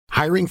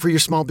Hiring for your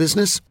small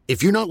business?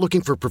 If you're not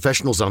looking for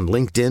professionals on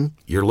LinkedIn,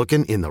 you're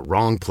looking in the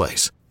wrong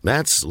place.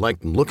 That's like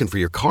looking for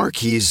your car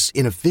keys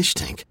in a fish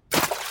tank.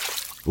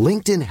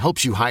 LinkedIn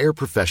helps you hire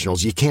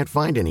professionals you can't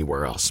find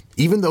anywhere else,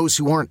 even those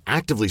who aren't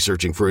actively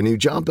searching for a new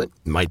job but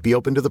might be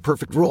open to the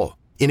perfect role.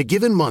 In a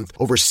given month,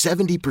 over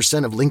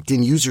 70% of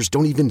LinkedIn users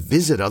don't even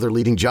visit other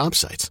leading job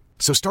sites.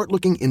 So start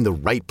looking in the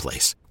right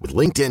place. With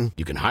LinkedIn,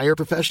 you can hire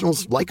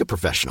professionals like a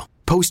professional.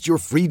 Post your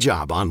free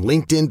job on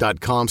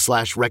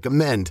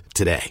linkedin.com/recommend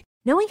today.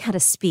 Knowing how to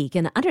speak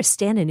and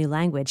understand a new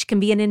language can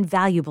be an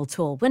invaluable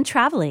tool when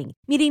traveling,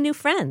 meeting new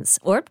friends,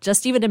 or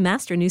just even to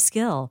master a new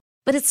skill.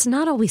 But it's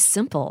not always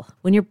simple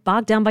when you're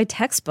bogged down by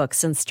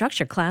textbooks and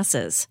structured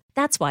classes.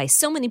 That's why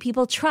so many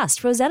people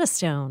trust Rosetta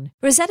Stone.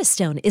 Rosetta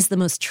Stone is the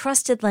most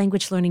trusted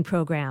language learning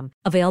program,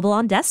 available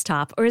on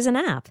desktop or as an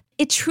app.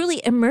 It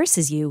truly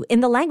immerses you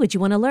in the language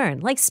you want to learn,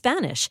 like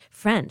Spanish,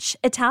 French,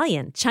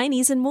 Italian,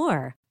 Chinese, and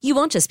more. You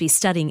won't just be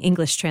studying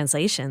English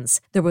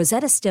translations. The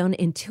Rosetta Stone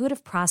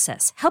intuitive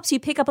process helps you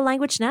pick up a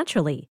language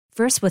naturally,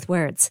 first with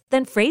words,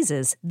 then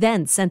phrases,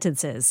 then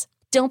sentences.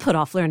 Don't put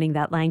off learning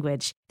that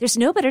language. There's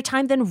no better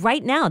time than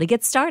right now to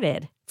get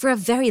started. For a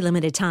very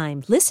limited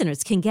time,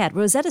 listeners can get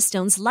Rosetta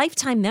Stone's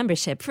lifetime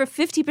membership for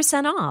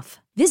 50% off.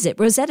 Visit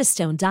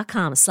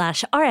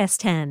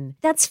rosettastone.com/rs10.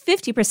 That's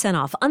 50%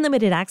 off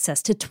unlimited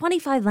access to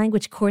 25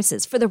 language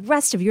courses for the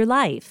rest of your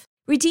life.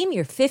 Redeem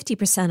your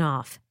 50%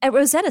 off at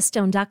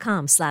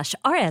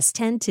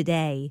rosettastone.com/rs10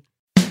 today.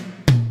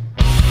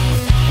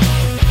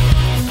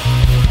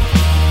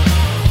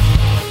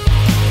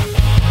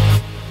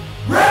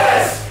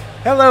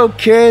 Hello,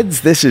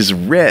 kids. This is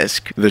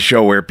Risk, the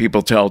show where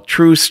people tell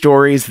true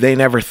stories they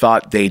never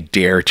thought they'd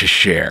dare to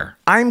share.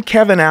 I'm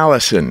Kevin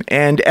Allison,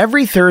 and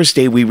every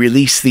Thursday we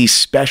release these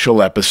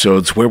special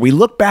episodes where we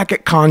look back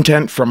at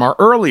content from our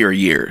earlier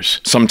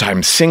years,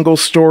 sometimes single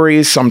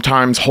stories,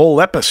 sometimes whole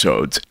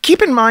episodes.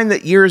 Keep in mind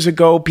that years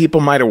ago,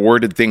 people might have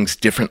worded things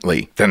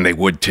differently than they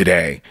would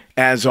today.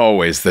 As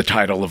always, the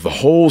title of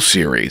the whole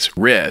series,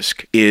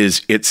 Risk,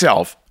 is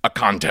itself a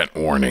content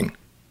warning.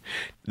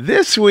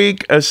 This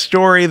week, a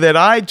story that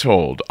I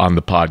told on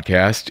the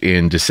podcast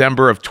in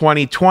December of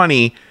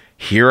 2020.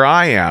 Here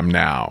I am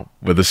now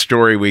with a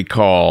story we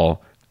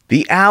call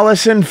The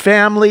Allison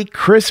Family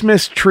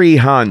Christmas Tree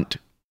Hunt.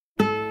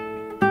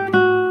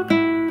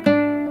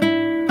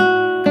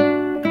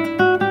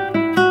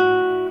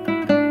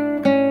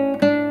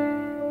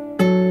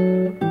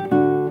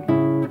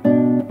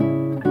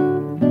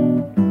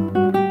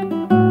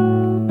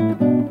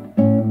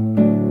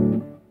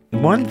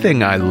 One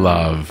thing I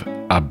love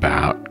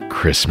about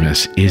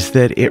Christmas is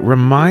that it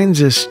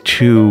reminds us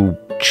to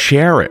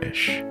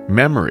cherish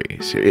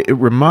memories. It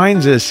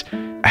reminds us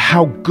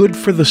how good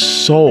for the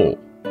soul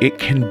it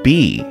can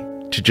be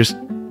to just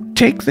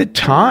take the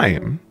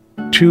time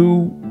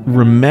to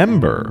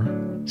remember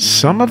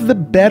some of the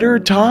better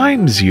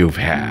times you've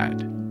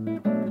had.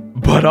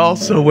 But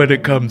also when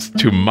it comes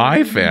to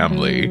my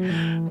family,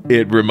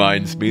 it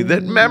reminds me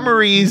that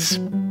memories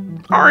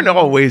aren't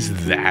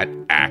always that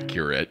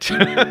accurate.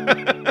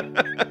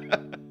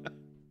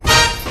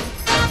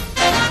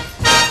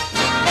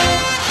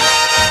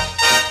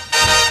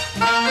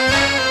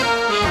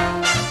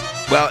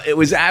 Well, it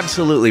was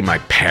absolutely my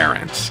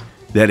parents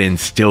that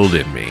instilled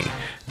in me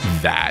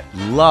that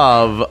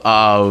love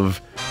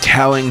of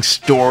telling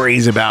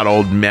stories about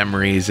old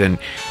memories. And,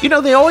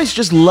 they always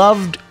just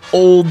loved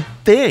old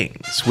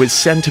things with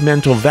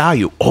sentimental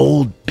value,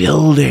 old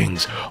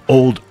buildings,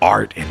 old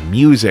art and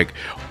music,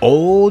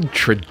 old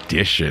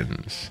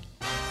traditions.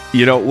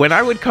 When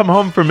I would come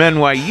home from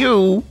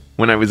NYU,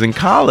 when I was in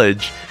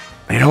college,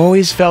 it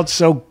always felt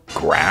so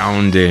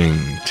grounding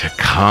to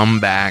come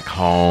back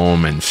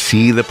home and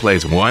see the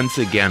place once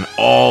again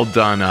all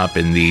done up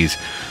in these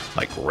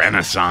like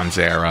Renaissance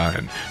era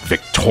and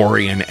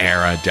Victorian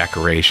era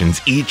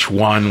decorations, each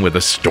one with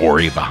a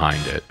story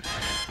behind it.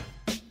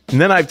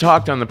 And then I've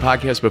talked on the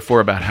podcast before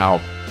about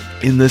how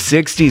in the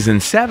 60s and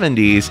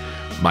 70s,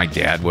 my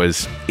dad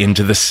was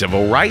into the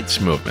civil rights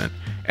movement.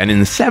 And in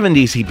the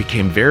 70s, he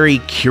became very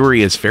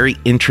curious, very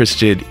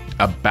interested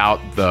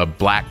about the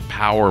Black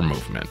Power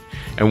movement.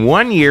 And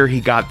one year he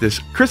got this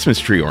Christmas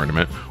tree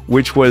ornament,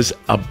 which was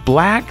a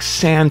black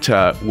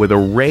Santa with a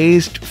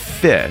raised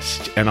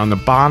fist. And on the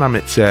bottom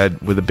it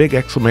said, with a big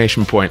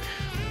exclamation point,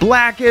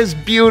 "Black is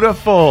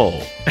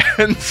beautiful."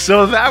 And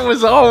so that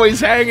was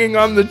always hanging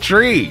on the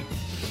tree.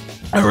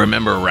 I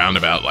remember around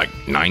about like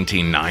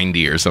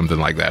 1990 or something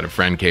like that, a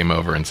friend came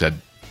over and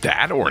said,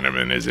 "That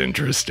ornament is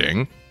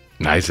interesting."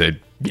 And I said,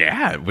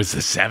 "Yeah, it was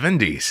the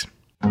 70s.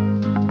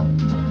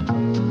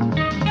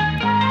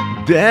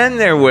 Then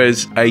there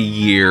was a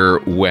year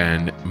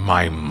when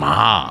my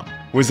mom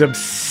was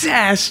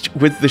obsessed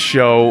with the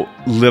show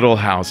Little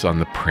House on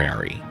the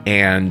Prairie.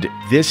 And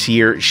this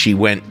year she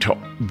went to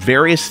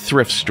various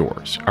thrift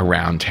stores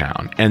around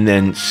town and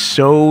then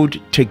sewed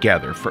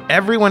together for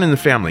everyone in the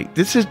family.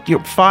 This is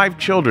 5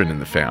 children in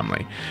the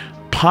family.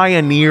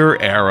 Pioneer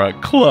era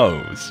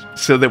clothes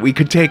so that we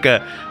could take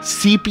a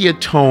sepia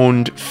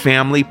toned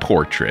family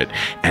portrait.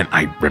 And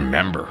I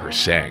remember her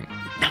saying,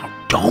 "Now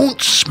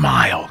Don't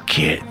smile,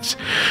 kids.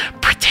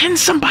 Pretend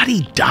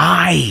somebody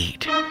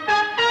died.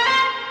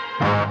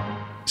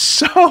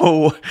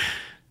 So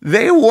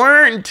they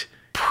weren't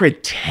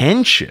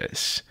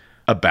pretentious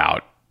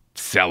about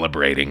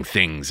celebrating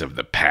things of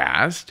the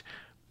past.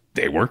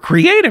 They were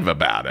creative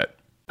about it.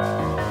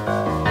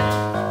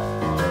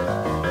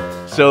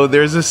 So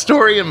there's a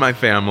story in my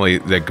family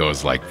that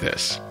goes like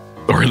this,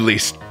 or at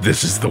least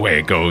this is the way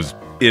it goes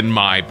in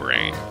my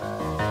brain.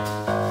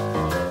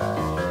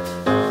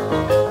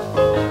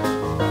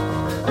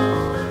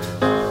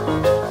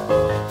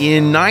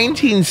 In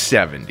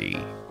 1970,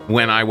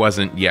 when I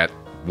wasn't yet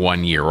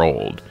 1 year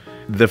old,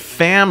 the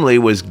family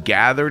was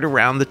gathered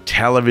around the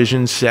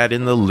television set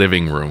in the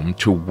living room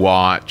to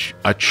watch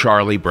A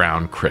Charlie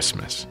Brown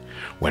Christmas,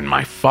 when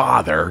my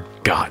father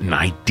got an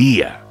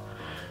idea.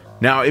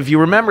 Now, if you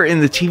remember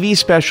in the TV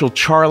special,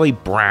 Charlie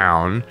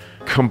Brown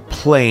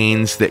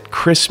complains that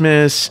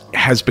Christmas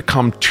has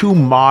become too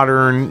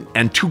modern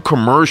and too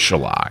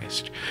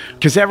commercialized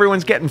because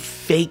everyone's getting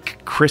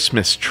fake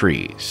Christmas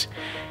trees.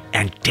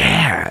 And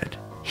Dad,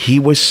 he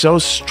was so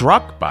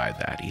struck by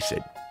that. He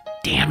said,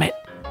 damn it,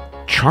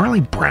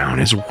 Charlie Brown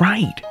is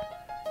right.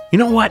 You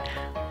know what?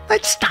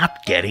 Let's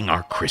stop getting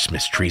our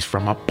Christmas trees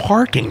from a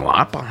parking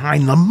lot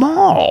behind the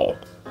mall.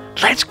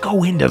 Let's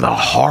go into the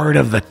heart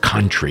of the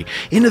country,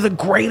 into the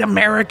great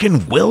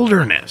American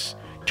wilderness,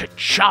 to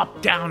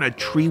chop down a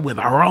tree with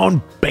our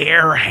own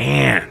bare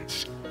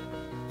hands.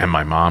 And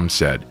my mom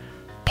said,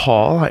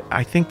 Paul,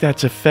 I think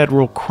that's a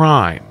federal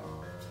crime.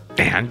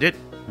 And it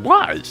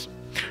was.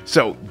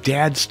 So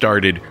Dad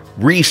started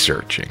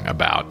researching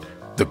about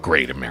the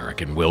great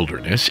American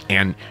wilderness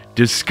and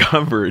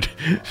discovered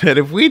that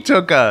if we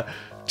took a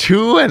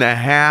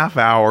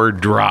 2.5-hour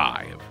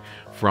drive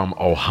from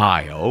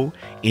Ohio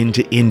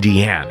into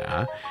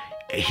Indiana,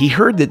 he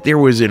heard that there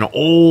was an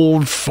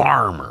old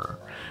farmer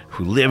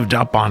who lived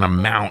up on a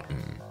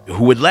mountain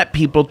who would let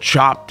people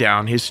chop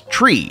down his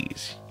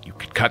trees. You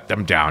could cut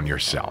them down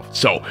yourself.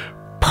 So,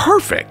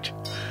 perfect.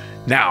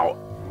 Now,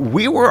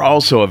 we were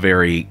also a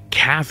very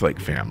Catholic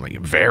family.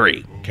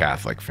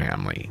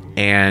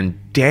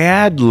 And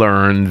Dad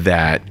learned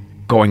that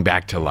going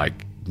back to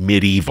like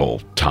medieval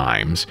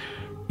times,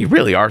 you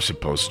really are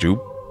supposed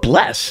to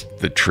bless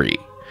the tree.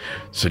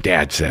 So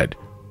Dad said,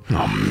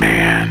 oh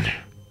man,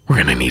 we're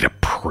going to need a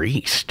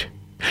priest.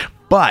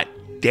 But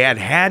Dad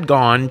had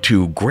gone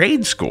to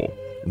grade school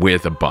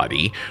with a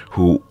buddy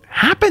who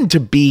happened to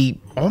be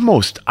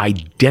almost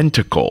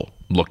identical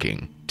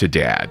looking to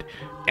Dad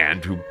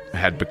and who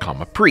had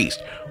become a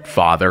priest,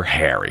 Father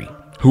Harry,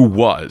 who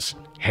was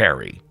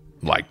hairy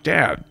like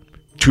Dad.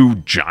 Two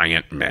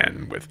giant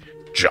men with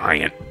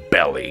giant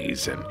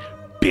bellies and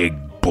big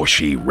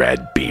bushy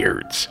red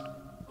beards.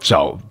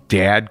 So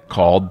Dad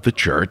called the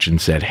church and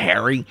said,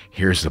 Harry,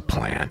 here's the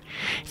plan.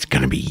 It's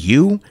going to be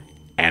you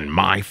and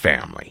my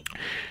family.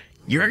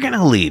 You're going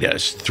to lead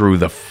us through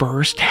the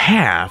first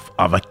half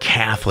of a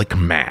Catholic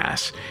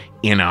Mass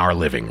in our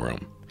living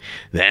room.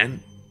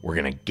 Then we're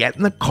going to get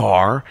in the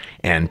car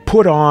and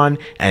put on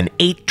an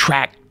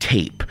 8-track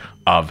tape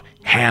of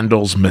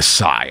Handel's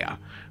Messiah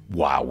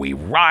while we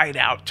ride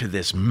out to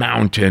this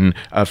mountain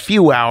a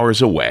few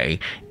hours away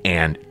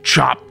and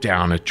chop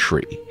down a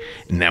tree.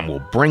 And then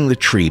we'll bring the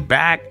tree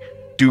back,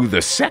 do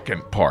the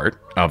second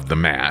part of the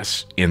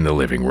Mass in the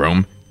living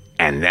room,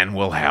 and then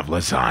we'll have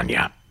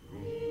lasagna.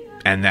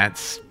 And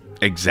that's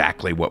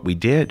exactly what we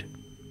did.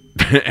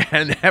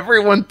 And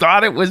everyone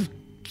thought it was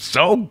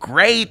so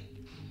great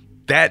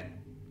that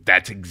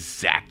that's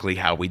exactly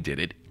how we did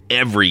it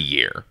every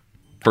year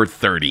for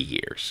 30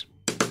 years.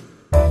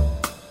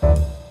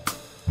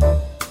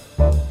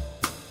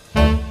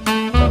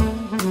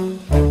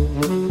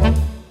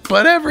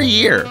 But every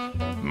year,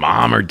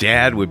 Mom or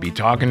Dad would be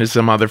talking to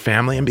some other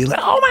family and be like,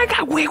 oh my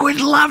God, we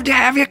would love to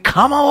have you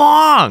come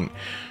along.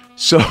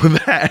 So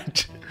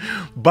that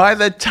by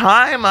the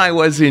time I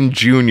was in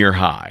junior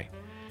high,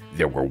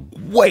 there were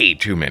way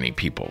too many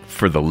people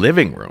for the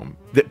living room.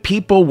 That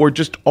people were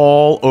just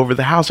all over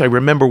the house. I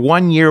remember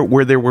one year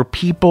where there were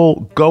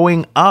people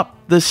going up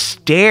the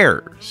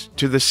stairs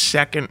to the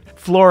second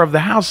floor of the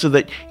house so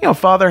that,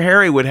 Father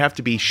Harry would have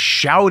to be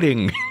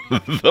shouting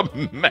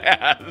the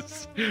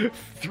Mass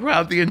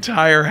throughout the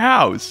entire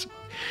house.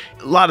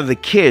 A lot of the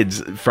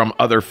kids from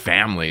other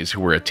families who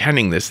were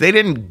attending this, they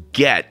didn't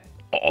get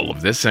all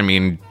of this. I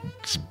mean,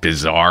 it's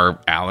bizarre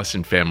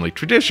Allison family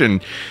tradition.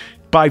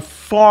 By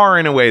far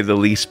and away, the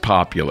least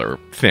popular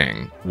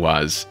thing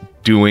was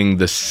doing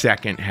the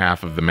second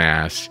half of the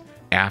Mass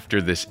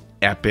after this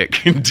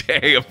epic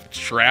day of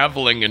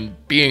traveling and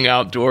being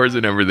outdoors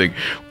and everything.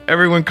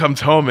 Everyone comes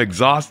home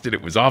exhausted.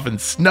 It was often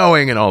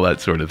snowing and all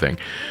that sort of thing.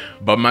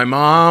 But my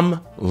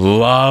mom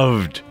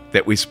loved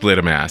that we split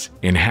a Mass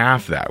in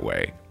half that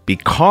way,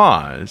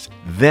 because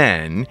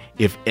then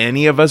if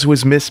any of us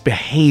was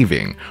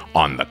misbehaving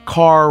on the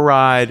car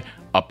ride,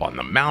 up on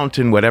the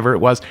mountain, whatever it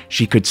was,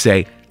 she could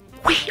say,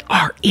 we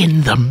are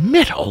in the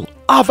middle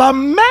of a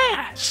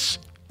Mass.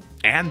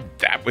 And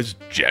that was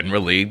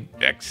generally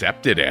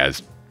accepted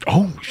as,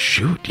 oh,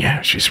 shoot,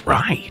 yeah, she's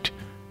right.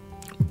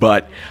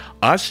 But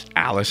us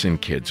Allison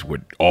kids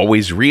would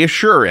always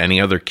reassure any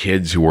other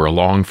kids who were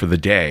along for the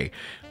day,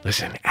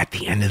 listen, at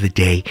the end of the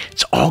day,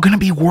 it's all going to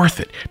be worth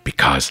it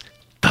because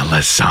the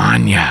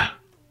lasagna.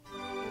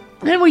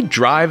 Then we'd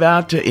drive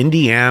out to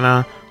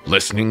Indiana,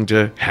 listening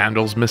to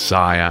Handel's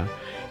Messiah,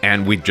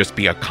 and we'd just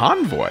be a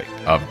convoy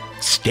of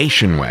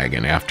station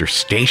wagon after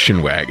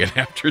station wagon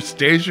after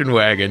station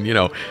wagon,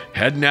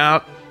 heading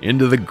out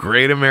into the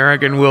great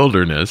American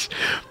wilderness.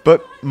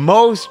 But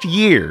most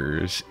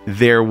years,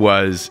 there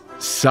was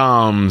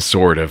some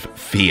sort of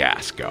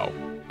fiasco.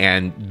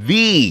 And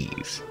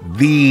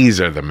these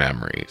are the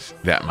memories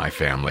that my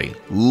family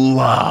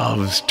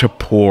loves to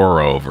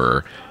pore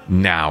over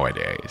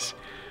nowadays.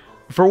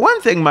 For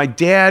one thing, my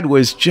dad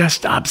was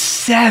just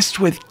obsessed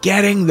with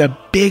getting the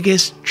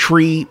biggest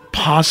tree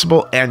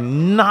possible,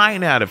 and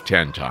 9 out of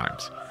 10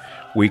 times,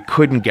 we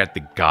couldn't get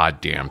the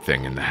goddamn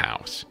thing in the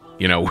house.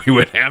 We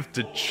would have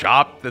to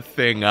chop the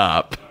thing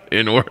up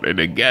in order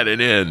to get it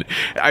in.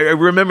 I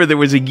remember there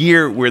was a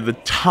year where the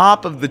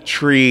top of the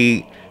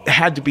tree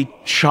had to be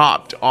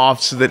chopped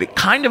off so that it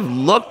kind of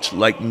looked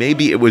like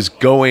maybe it was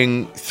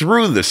going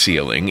through the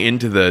ceiling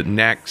into the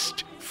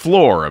next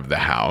floor of the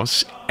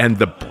house, and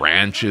the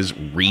branches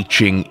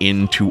reaching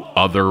into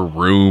other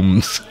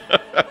rooms.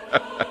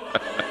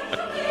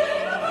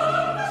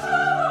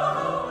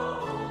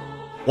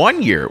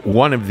 One year,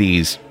 one of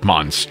these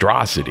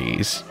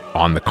monstrosities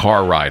on the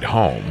car ride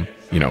home,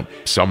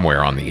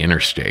 somewhere on the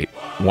interstate,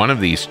 one of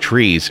these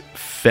trees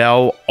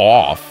fell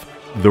off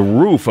the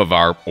roof of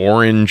our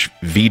orange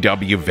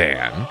VW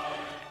van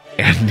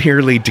and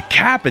nearly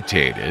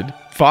decapitated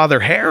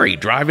Father Harry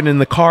driving in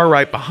the car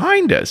right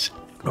behind us.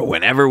 But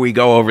whenever we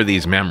go over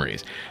these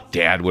memories,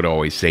 Dad would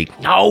always say,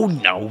 no.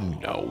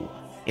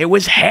 It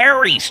was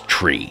Harry's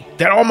tree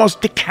that almost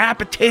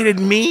decapitated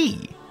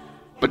me.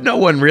 But no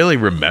one really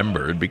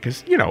remembered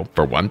because,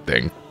 for one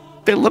thing,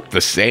 they looked the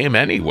same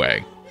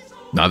anyway.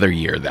 Another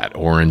year, that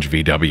orange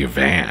VW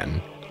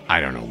van, I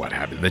don't know what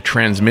happened. The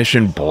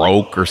transmission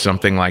broke or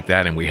something like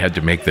that, and we had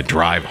to make the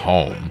drive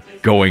home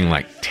going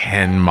like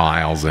 10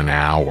 miles an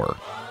hour.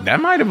 That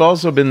might have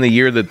also been the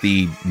year that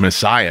the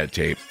Messiah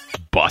tape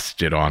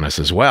busted on us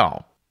as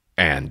well.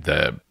 And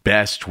the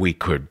best we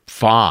could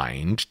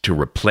find to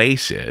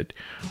replace it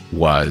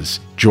was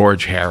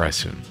George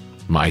Harrison,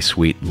 My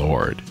Sweet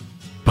Lord.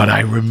 But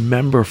I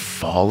remember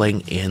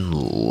falling in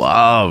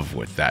love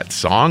with that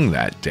song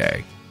that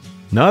day.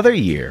 Another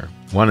year,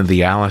 one of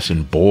the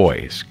Allison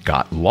boys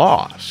got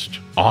lost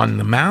on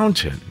the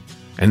mountain,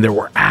 and there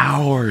were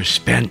hours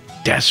spent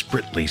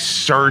desperately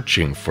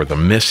searching for the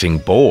missing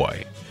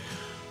boy.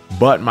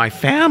 But my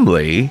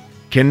family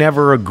can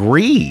never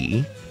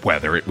agree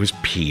whether it was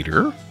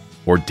Peter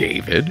or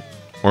David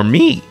or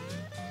me.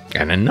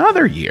 And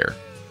another year,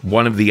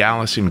 one of the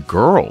Allison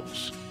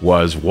girls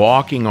was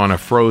walking on a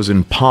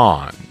frozen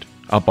pond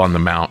up on the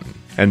mountain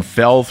and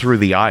fell through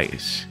the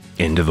ice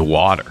into the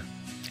water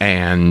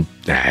and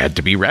had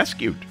to be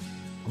rescued.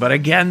 But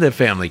again, the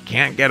family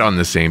can't get on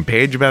the same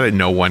page about it.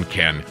 No one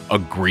can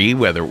agree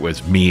whether it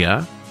was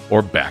Mia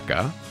or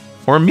Becca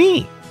or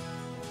me.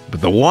 But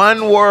the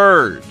one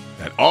word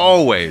that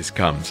always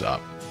comes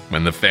up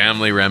when the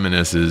family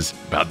reminisces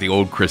about the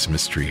old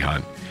Christmas tree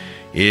hunt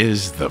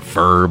is the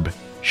verb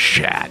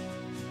shat.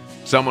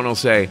 Someone will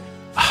say,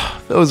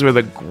 those were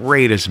the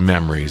greatest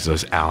memories,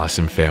 those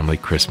Allison family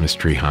Christmas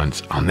tree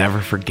hunts. I'll never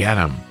forget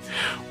them.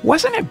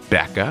 Wasn't it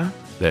Becca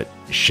that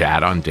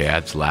shat on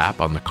Dad's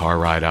lap on the car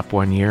ride up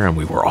one year and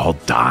we were all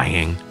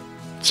dying?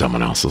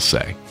 Someone else will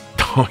say,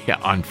 oh yeah,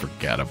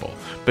 unforgettable.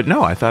 But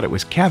no, I thought it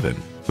was Kevin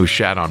who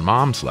shat on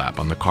Mom's lap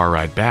on the car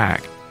ride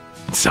back.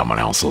 Someone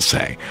else will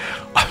say,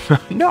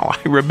 no, I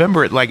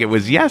remember it like it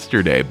was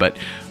yesterday, but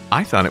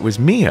I thought it was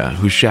Mia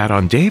who shat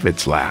on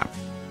David's lap.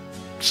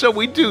 So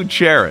we do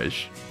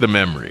cherish the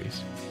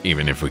memories,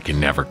 even if we can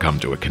never come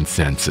to a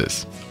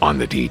consensus on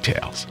the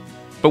details.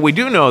 But we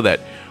do know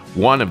that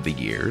one of the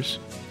years,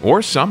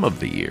 or some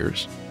of the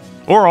years,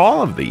 or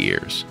all of the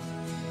years,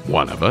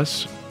 one of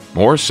us,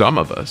 or some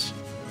of us,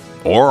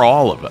 or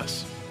all of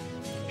us,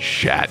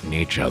 shat in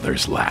each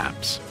other's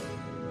laps.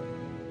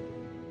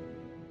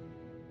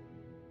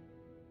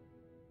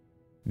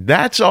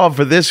 That's all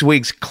for this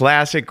week's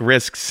Classic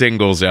Risk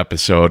Singles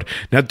episode.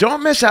 Now,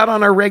 don't miss out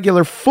on our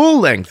regular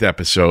full-length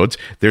episodes.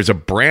 There's a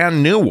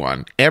brand new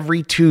one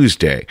every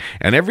Tuesday,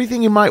 and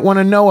everything you might want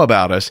to know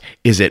about us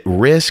is at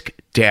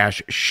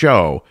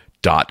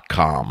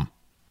risk-show.com.